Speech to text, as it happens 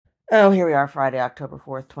Oh, here we are, Friday, October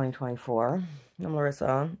 4th, 2024. I'm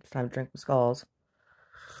Larissa. It's time to drink some skulls.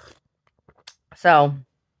 So,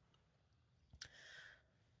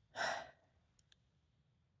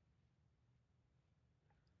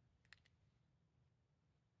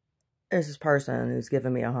 there's this person who's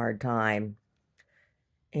giving me a hard time,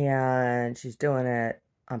 and she's doing it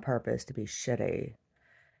on purpose to be shitty.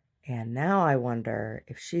 And now I wonder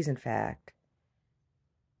if she's, in fact,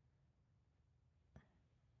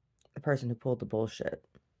 the person who pulled the bullshit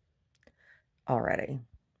already.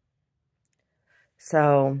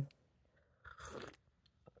 So,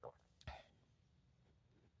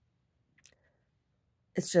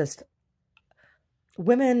 it's just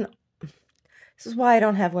women. This is why I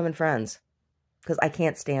don't have women friends, because I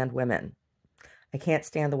can't stand women. I can't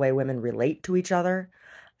stand the way women relate to each other.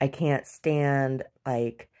 I can't stand,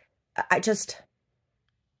 like, I just,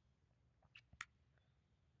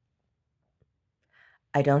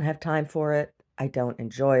 I don't have time for it. I don't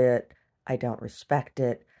enjoy it. I don't respect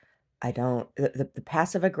it. I don't, the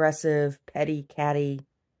passive aggressive, petty, catty,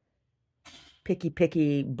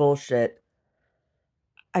 picky bullshit.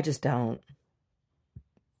 I just don't.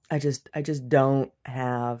 I just don't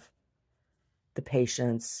have the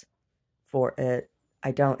patience for it.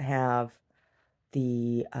 I don't have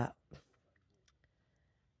the,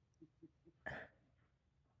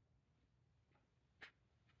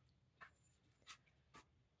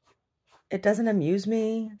 it doesn't amuse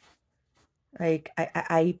me. Like,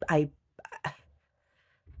 I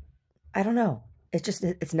don't know. It's just,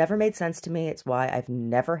 it's never made sense to me. It's why I've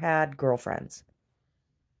never had girlfriends.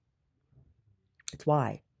 It's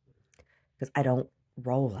why. Because I don't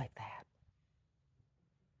roll like that.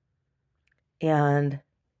 And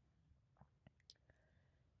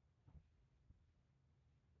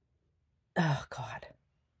oh God.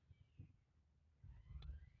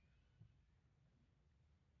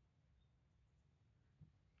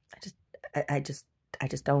 I just I just I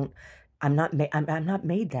just don't I'm not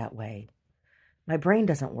made that way. My brain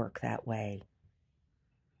doesn't work that way.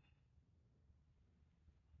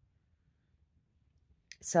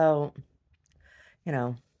 So, you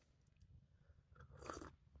know,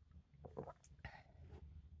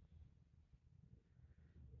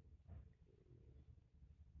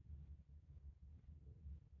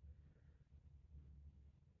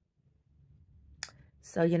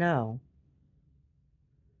 so you know.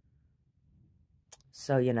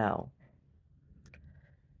 So you know.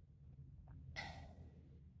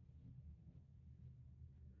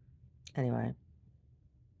 Anyway.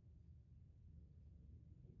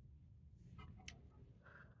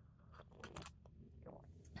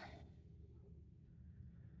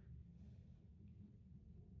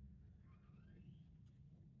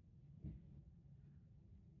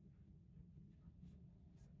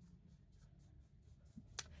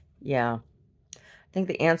 Yeah. I think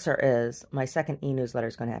the answer is my second e-newsletter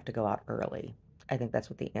is going to have to go out early. I think that's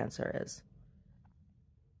what the answer is.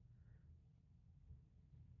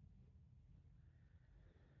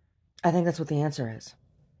 I think that's what the answer is.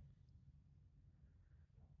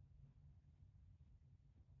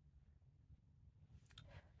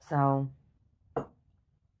 So,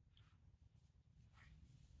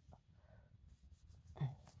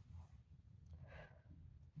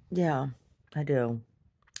 yeah, I do.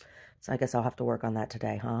 So I guess I'll have to work on that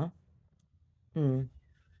today, huh? Hmm.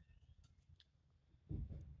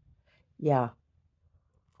 Yeah,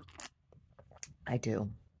 I do.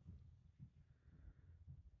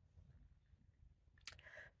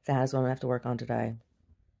 That is what I'm gonna have to work on today.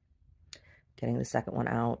 Getting the second one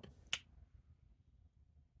out.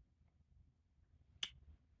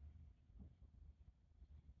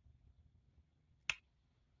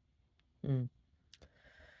 Hmm.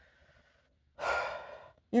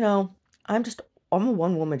 You know, I'm a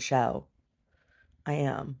one-woman show. I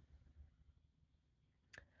am.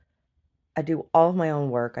 I do all of my own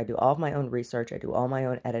work. I do all of my own research. I do all my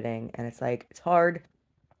own editing. And it's like, it's hard.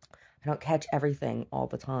 I don't catch everything all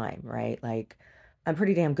the time, right? Like, I'm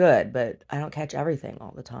pretty damn good, but I don't catch everything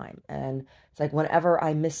all the time. And it's like, whenever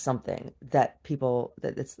I miss something that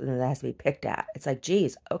has to be picked at, it's like,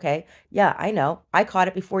 geez, okay, yeah, I know. I caught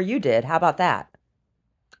it before you did. How about that?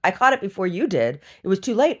 I caught it before you did. It was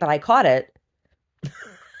too late, but I caught it.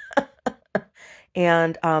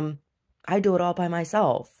 And I do it all by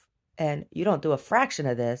myself. And you don't do a fraction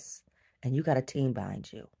of this, and you got a team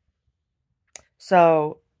behind you.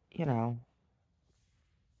 So, you know,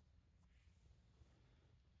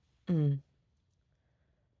 mm,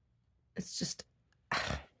 it's just, I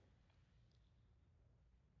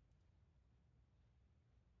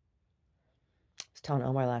was telling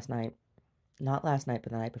Omar last night, not last night,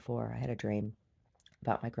 but the night before, I had a dream.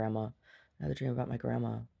 about my grandma. Another dream about my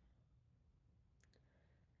grandma.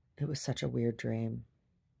 It was such a weird dream.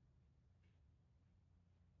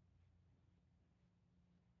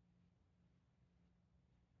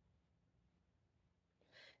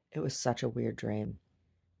 It was such a weird dream.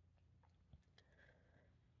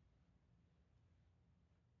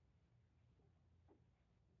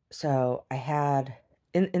 So I had,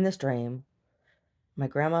 in this dream, my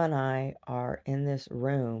grandma and I are in this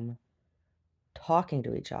room talking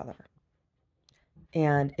to each other.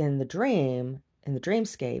 And in the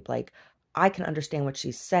dreamscape, like I can understand what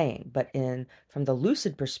she's saying, but in from the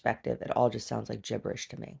lucid perspective, it all just sounds like gibberish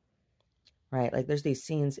to me. Right? Like there's these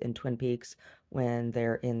scenes in Twin Peaks when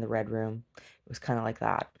they're in the red room. It was kind of like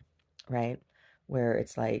that, right? Where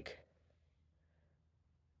it's like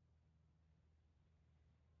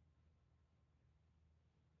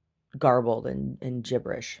garbled and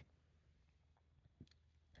gibberish.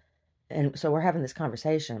 And so we're having this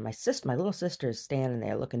conversation. My little sister is standing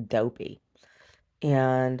there looking dopey.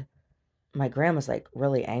 And my grandma's like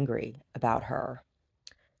really angry about her.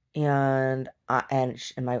 It's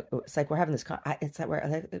like we're having this it's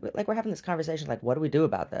like we're having this conversation, like what do we do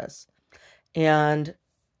about this? And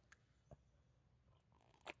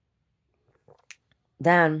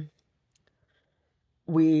then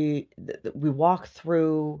we walk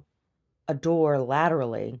through a door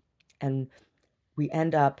laterally, and we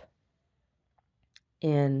end up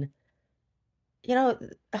in, you know,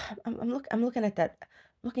 I'm looking at that,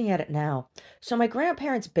 looking at it now. So my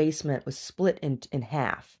grandparents' basement was split in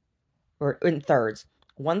half, or in thirds.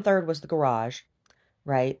 One third was the garage,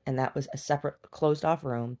 right? And that was a separate closed off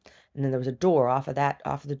room. And then there was a door off of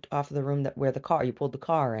the room that where the car, you pulled the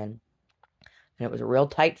car in. And it was a real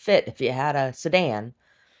tight fit if you had a sedan.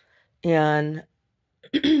 And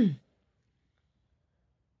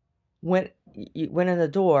when you went in the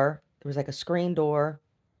door, there was like a screen door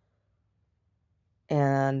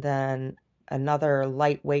and then another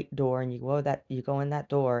lightweight door, and you go in that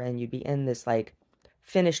door and you'd be in this like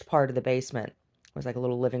finished part of the basement. It was like a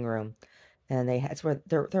little living room. And it's where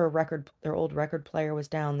their old record player was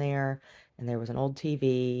down there, and there was an old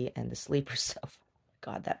TV and the sleeper sofa.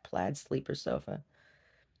 God, that plaid sleeper sofa.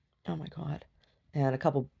 Oh my God. And a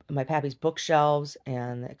couple of my pappy's bookshelves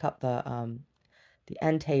and the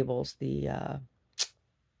end tables,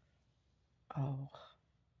 oh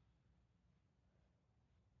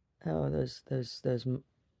those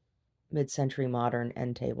mid-century modern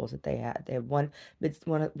end tables that they had. They had one that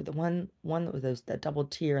was that double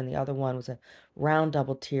tier, and the other one was a round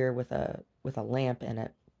double tier with a lamp in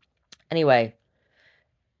it. Anyway,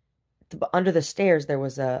 under the stairs there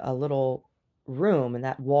was a little room, and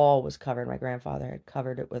that wall was covered. My grandfather had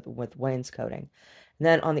covered it with wainscoting. And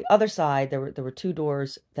then on the other side there were two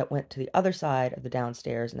doors that went to the other side of the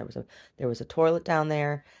downstairs, and there was a toilet down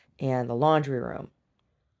there and the laundry room.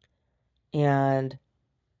 And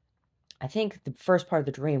I think the first part of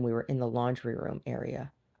the dream we were in the laundry room area,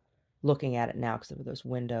 looking at it now because there were those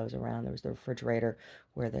windows around. There was the refrigerator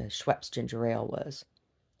where the Schweppes ginger ale was.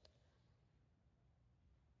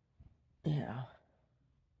 Yeah.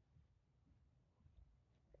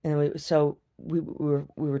 And we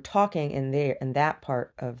were talking in that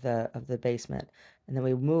part of the basement, and then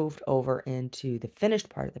we moved over into the finished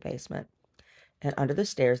part of the basement. And under the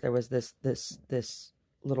stairs there was this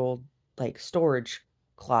little like storage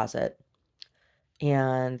closet,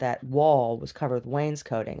 and that wall was covered with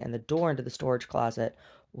wainscoting, and the door into the storage closet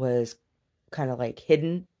was kind of like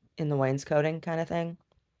hidden in the wainscoting kind of thing.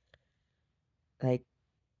 Like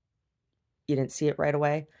you didn't see it right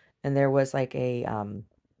away. And there was like a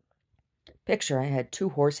picture. I had two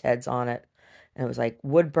horse heads on it, and it was like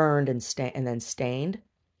wood burned and then stained,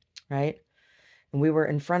 right? And we were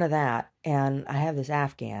in front of that, and I have this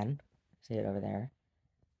Afghan. See it over there?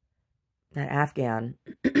 That Afghan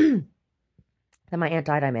that my Aunt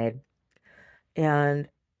Di made. And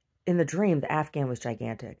in the dream, the Afghan was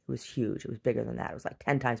gigantic. It was huge. It was bigger than that. It was like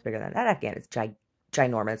 10 times bigger than that. That Afghan is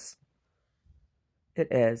ginormous. It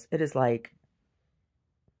is. It is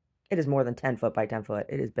more than 10 foot by 10 foot.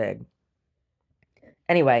 It is big.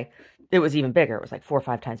 Anyway, it was even bigger. It was like 4 or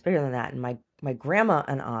 5 times bigger than that. And my grandma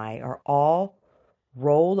and I are all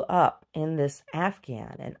rolled up in this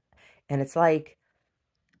Afghan. And it's like,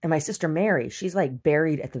 and my sister Mary, she's like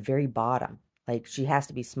buried at the very bottom. Like she has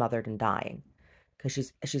to be smothered and dying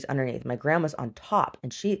because she's underneath. My grandma's on top,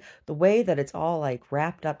 and the way that it's all like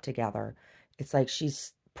wrapped up together, it's like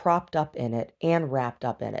she's propped up in it and wrapped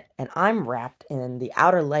up in it, and I'm wrapped in the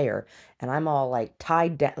outer layer, and I'm all like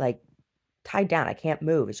tied down. I can't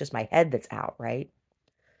move. It's just my head that's out, right?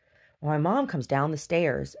 Well, my mom comes down the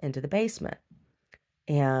stairs into the basement,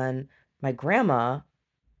 and my grandma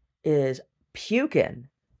is puking.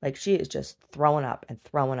 Like she is just throwing up and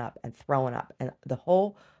throwing up and throwing up. And the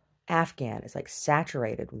whole Afghan is like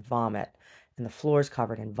saturated with vomit and the floor is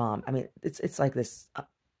covered in vomit. I mean, it's like this.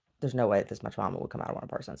 There's no way that this much vomit would come out of one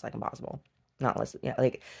person. It's like impossible. Not unless, yeah,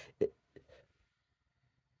 like,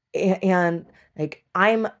 and like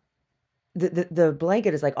I'm the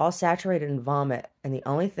blanket is like all saturated in vomit, and the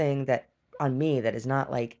only thing that on me that is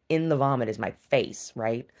not like in the vomit is my face,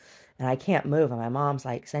 right? And I can't move. And my mom's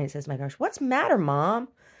like says to my gosh, what's the matter, Mom?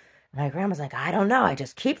 And my grandma's like, I don't know. I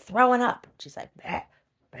just keep throwing up. She's like, bleh,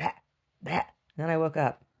 bleh, bleh. And then I woke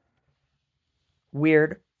up.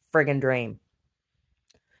 Weird friggin' dream.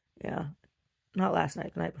 Yeah. Not last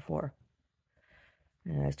night, the night before.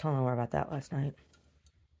 Yeah, I was telling her about that last night.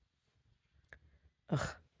 Ugh.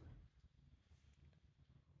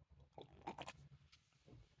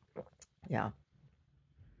 Yeah.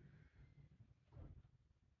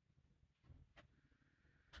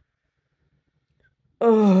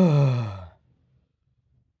 Ugh.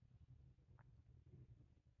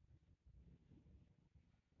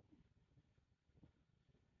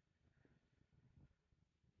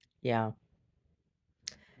 Yeah.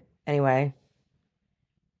 Anyway,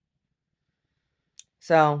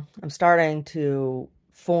 so I'm starting to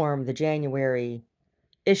form the January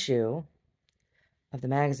issue of the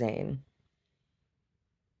magazine.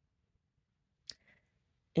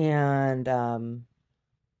 And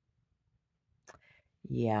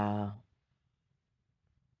yeah.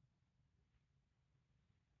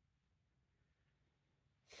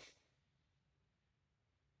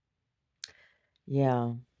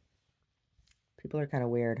 Yeah. People are kind of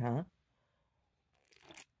weird, huh?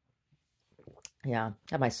 Yeah.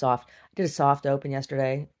 I did a soft open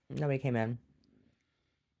yesterday. Nobody came in.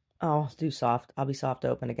 Oh, I'll do soft. I'll be soft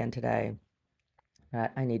open again today.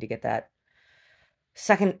 I need to get that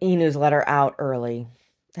second e-newsletter out early.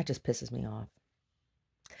 That just pisses me off.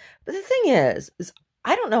 But the thing is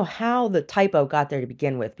I don't know how the typo got there to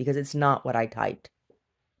begin with because it's not what I typed.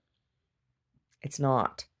 It's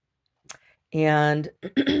not. And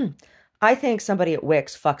I think somebody at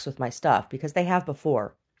Wix fucks with my stuff because they have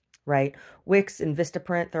before, right? Wix and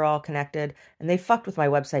Vistaprint, they're all connected, and they fucked with my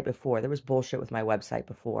website before. There was bullshit with my website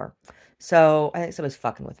before. So I think somebody's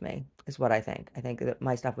fucking with me, is what I think. I think that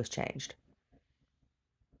my stuff was changed.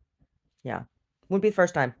 Yeah. Wouldn't be the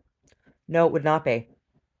first time. No, it would not be.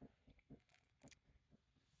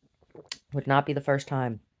 Would not be the first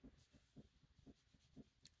time.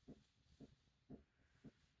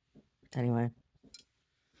 Anyway.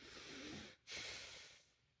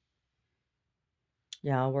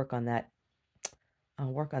 Yeah, I'll work on that.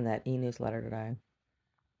 I'll work on that e-newsletter today.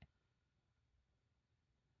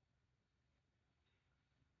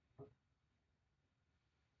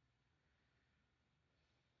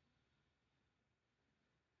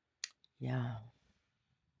 Yeah.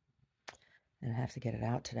 And I have to get it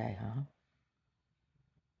out today, huh?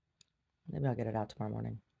 Maybe I'll get it out tomorrow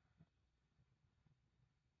morning.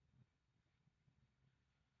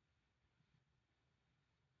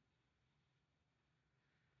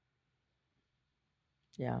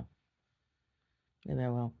 Yeah. Maybe I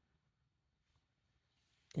will.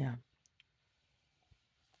 Yeah.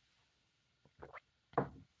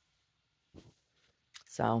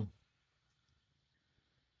 So,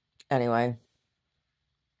 anyway.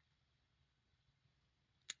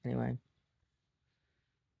 Anyway.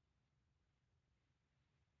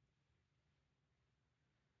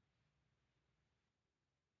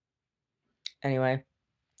 Anyway.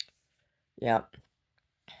 Yeah.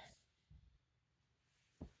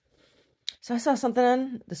 So I saw something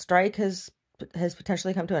in the strike has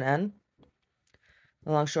potentially come to an end.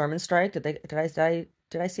 The longshoreman strike. Did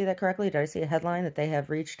I see that correctly? Did I see a headline that they have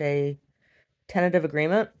reached a tentative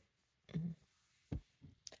agreement?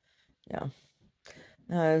 Yeah.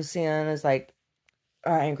 I was seeing is like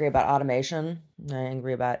angry about automation,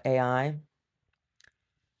 angry about AI.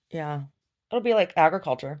 Yeah. It'll be like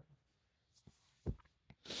agriculture.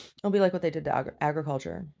 It'll be like what they did to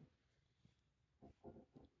agriculture.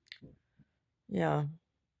 Yeah.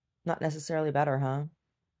 Not necessarily better, huh?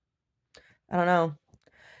 I don't know.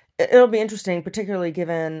 It'll be interesting, particularly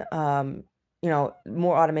given,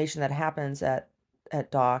 more automation that happens at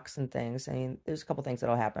docks and things. I mean, there's a couple things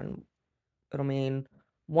that'll happen. It'll mean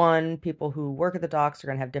one, people who work at the docks are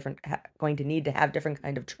going to have going to need to have different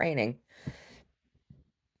kind of training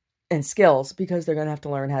and skills because they're going to have to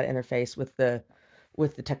learn how to interface with the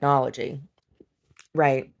technology,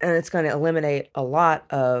 right? And it's going to eliminate a lot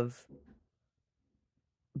of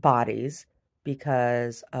bodies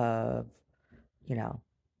because of,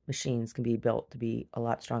 machines can be built to be a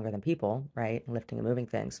lot stronger than people, right? Lifting and moving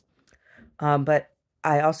things. But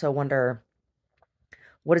I also wonder,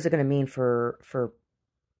 what is it going to mean for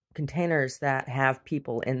containers that have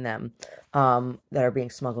people in them, that are being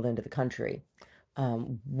smuggled into the country?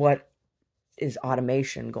 What is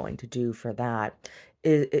automation going to do for that?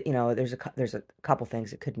 There's a couple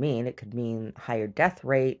things it could mean. It could mean higher death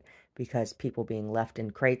rate because people being left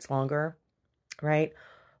in crates longer, right?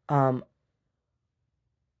 Um,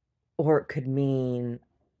 or it could mean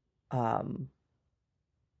um,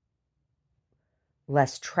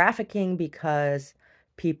 less trafficking because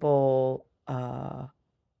people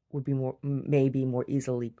would be maybe more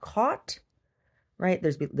easily caught, right?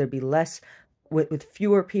 There'd be less, with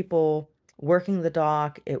fewer people working the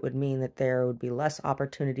dock. It would mean that there would be less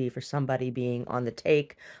opportunity for somebody being on the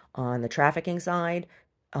take on the trafficking side,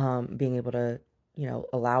 being able to,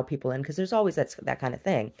 allow people in, because there's always that kind of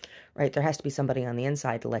thing, right? There has to be somebody on the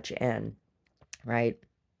inside to let you in, right?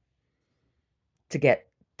 To get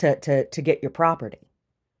to get your property,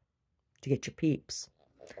 to get your peeps,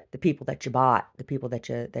 the people that you bought, the people that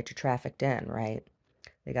you trafficked in, right?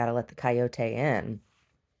 They got to let the coyote in,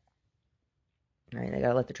 right? They got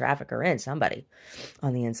to let the trafficker in. Somebody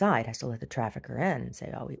on the inside has to let the trafficker in and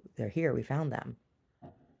say, "Oh, they're here. We found them."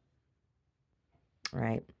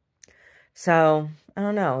 Right? So, I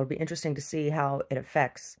don't know. It'd be interesting to see how it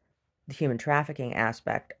affects the human trafficking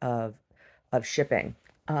aspect of shipping.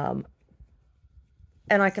 Um,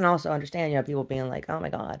 and I can also understand, people being like, "Oh my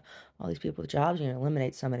God, all these people with jobs,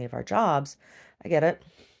 eliminate so many of our jobs." I get it.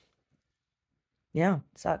 Yeah,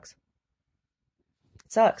 it sucks.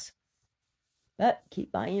 It sucks. But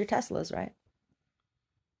keep buying your Teslas, right?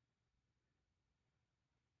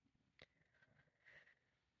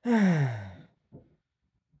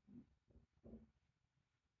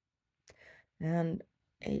 And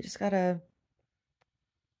you just gotta,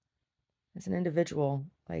 as an individual,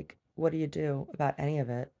 like, what do you do about any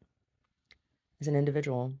of it as an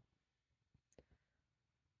individual?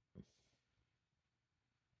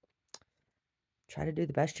 Try to do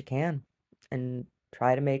the best you can and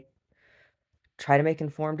try to make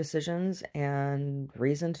informed decisions and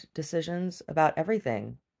reasoned decisions about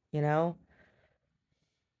everything, you know?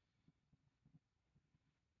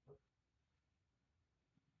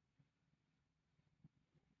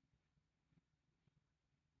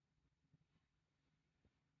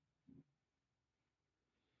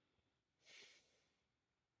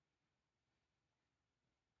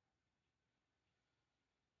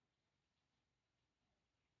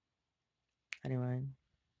 Anyway,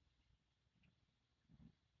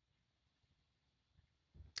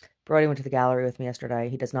 Brody went to the gallery with me yesterday.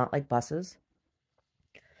 He does not like buses.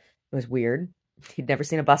 It was weird. He'd never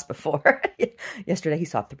seen a bus before. Yesterday, he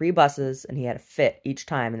saw 3 buses and he had a fit each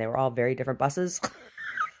time, and they were all very different buses.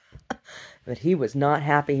 But he was not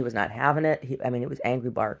happy. He was not having it. It was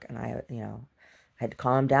angry bark, and I had to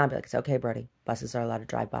calm him down. Be like, "It's okay, Brody. Buses are allowed to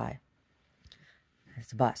drive by.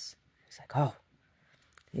 It's a bus." He's like, "Oh."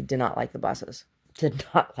 He did not like the buses. Did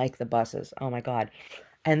not like the buses. Oh my God.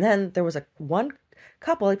 And then there was one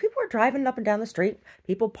couple, like, people were driving up and down the street.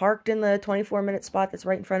 People parked in the 24-minute spot that's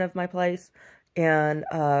right in front of my place. And,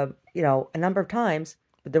 a number of times,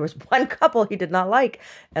 but there was one couple he did not like.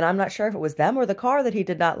 And I'm not sure if it was them or the car that he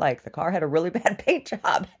did not like. The car had a really bad paint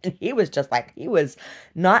job. And he was just like, he was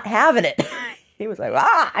not having it. He was like,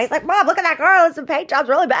 He's like, "Mom, look at that car. The paint job's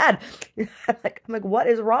really bad." I'm like, what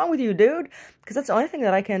is wrong with you, dude? Because that's the only thing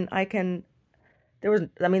that I can. There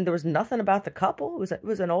was nothing about the couple. It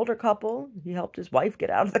was an older couple. He helped his wife get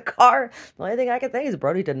out of the car. The only thing I could think is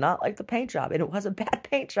Brody did not like the paint job, and it was a bad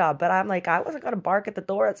paint job. But I'm like, I wasn't gonna bark at the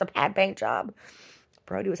door. It's a bad paint job.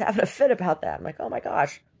 Brody was having a fit about that. I'm like, oh my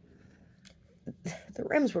gosh, the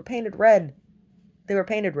rims were painted red. They were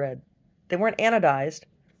painted red. They weren't anodized.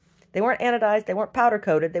 They weren't anodized. They weren't powder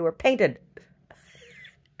coated. They were painted.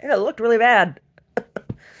 And it looked really bad.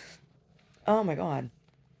 Oh my God.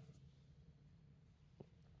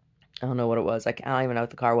 I don't know what it was. I don't even know what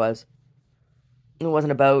the car was. It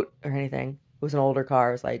wasn't a boat or anything. It was an older car.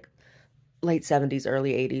 It was like late 70s,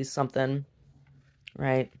 early 80s, something.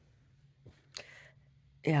 Right?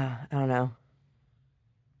 Yeah, I don't know.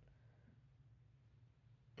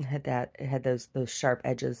 It had those sharp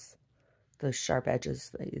edges. Those sharp edges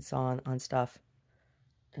that you saw on stuff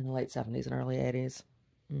in the late 70s and early 80s.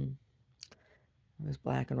 Mm. It was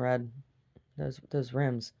black and red. Those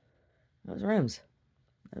rims. Those rims.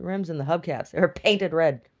 The rims and the hubcaps. They were painted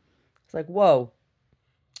red. It's like, whoa.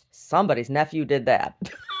 Somebody's nephew did that.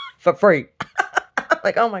 For free.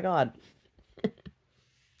 Like, oh my God.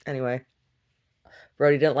 Anyway.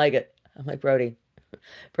 Brody didn't like it. I'm like, Brody,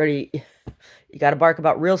 you got to bark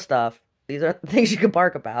about real stuff. These are the things you can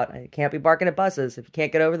bark about. You can't be barking at buses. If you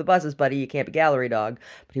can't get over the buses, buddy, you can't be gallery dog.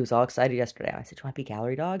 But he was all excited yesterday. I said, "Do you want to be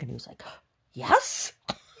gallery dog?" And he was like, "Yes."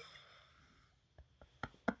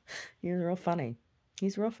 He was real funny.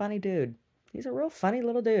 He's a real funny dude. He's a real funny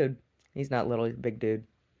little dude. He's not little, he's a big dude.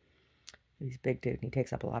 He's a big dude, and he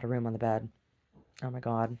takes up a lot of room on the bed. Oh my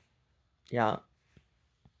God. Yeah.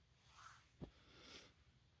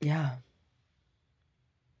 Yeah.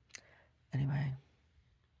 Anyway.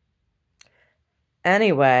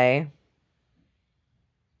 Anyway.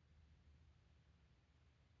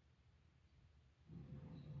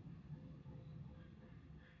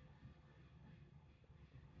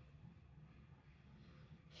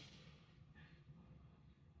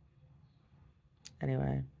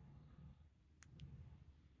 Anyway.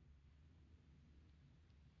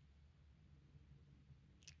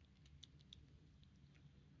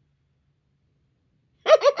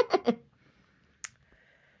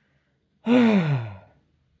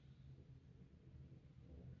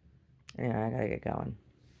 Yeah, I gotta get going.